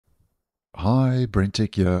Hi,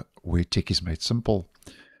 BrenTech here, where tech is made simple.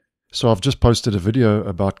 So I've just posted a video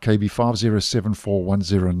about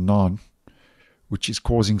KB5074109, which is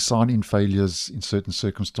causing sign-in failures in certain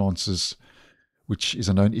circumstances, which is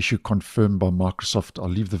a known issue confirmed by Microsoft. I'll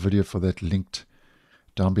leave the video for that linked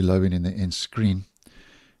down below and in the end screen.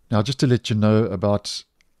 Now, just to let you know about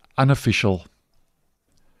unofficial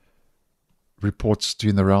reports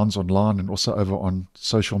doing the rounds online and also over on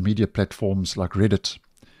social media platforms like Reddit,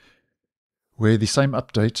 where the same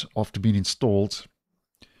update, after being installed,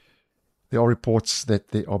 there are reports that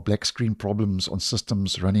there are black screen problems on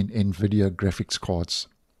systems running NVIDIA graphics cards.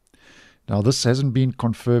 Now, this hasn't been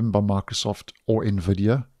confirmed by Microsoft or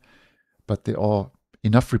NVIDIA, but there are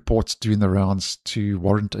enough reports doing the rounds to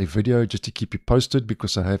warrant a video just to keep you posted,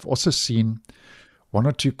 because I have also seen one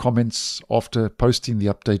or two comments after posting the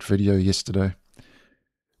update video yesterday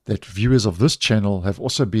that viewers of this channel have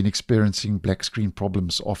also been experiencing black screen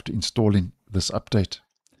problems after installing this update.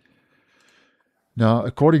 Now,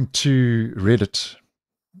 according to Reddit,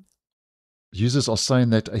 users are saying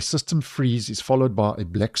that a system freeze is followed by a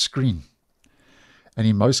black screen, and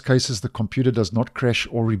in most cases the computer does not crash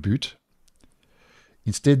or reboot.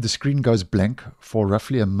 Instead, the screen goes blank for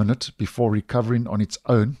roughly a minute before recovering on its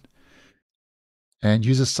own, and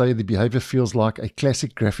users say the behavior feels like a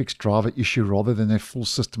classic graphics driver issue rather than a full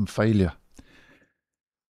system failure.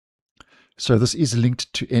 So this is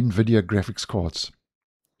linked to NVIDIA graphics cards.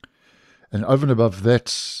 And over and above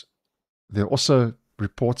that, there are also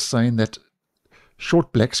reports saying that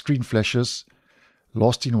short black screen flashes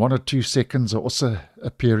lasting 1 or 2 seconds are also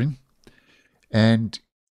appearing. And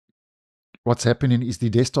what's happening is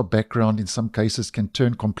the desktop background in some cases can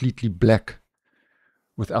turn completely black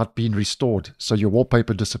without being restored. So your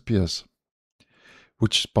wallpaper disappears.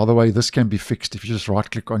 Which, by the way, this can be fixed if you just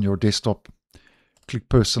right-click on your desktop, click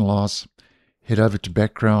Personalize, head over to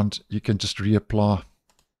Background. You can just reapply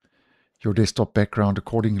your desktop background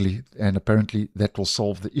accordingly, and apparently that will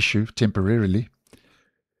solve the issue temporarily.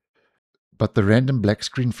 But the random black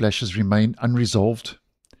screen flashes remain unresolved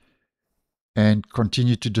and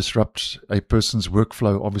continue to disrupt a person's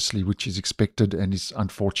workflow, obviously, which is expected and is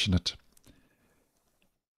unfortunate.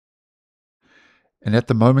 And at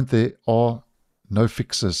the moment, there are no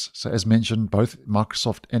fixes. So as mentioned, both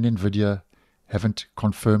Microsoft and NVIDIA haven't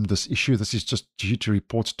confirmed this issue. This is just due to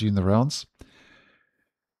reports doing the rounds.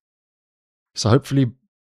 So hopefully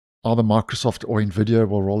either Microsoft or NVIDIA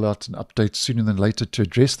will roll out an update sooner than later to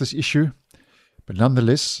address this issue. But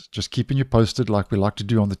nonetheless, just keeping you posted like we like to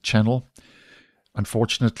do on the channel.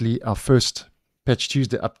 Unfortunately, our first Patch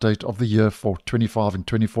Tuesday update of the year for 25 and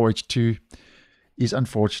 24H2 is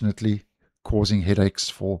unfortunately causing headaches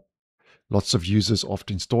for lots of users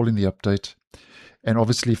after installing the update. And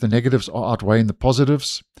obviously, if the negatives are outweighing the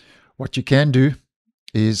positives, what you can do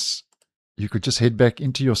is you could just head back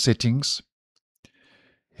into your settings,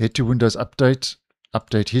 head to Windows Update,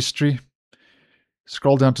 Update History,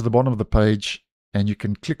 scroll down to the bottom of the page, and you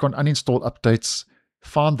can click on Uninstall Updates,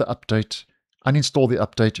 find the update, uninstall the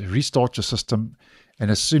update, restart your system,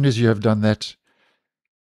 and as soon as you have done that,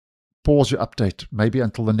 pause your update, maybe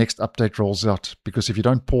until the next update rolls out, because if you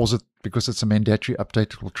don't pause it, because it's a mandatory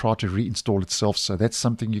update, it will try to reinstall itself. So that's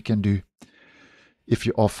something you can do if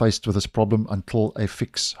you are faced with this problem until a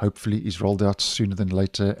fix hopefully is rolled out sooner than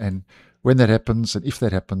later. And when that happens, and if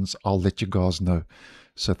that happens, I'll let you guys know.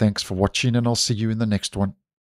 So thanks for watching, and I'll see you in the next one.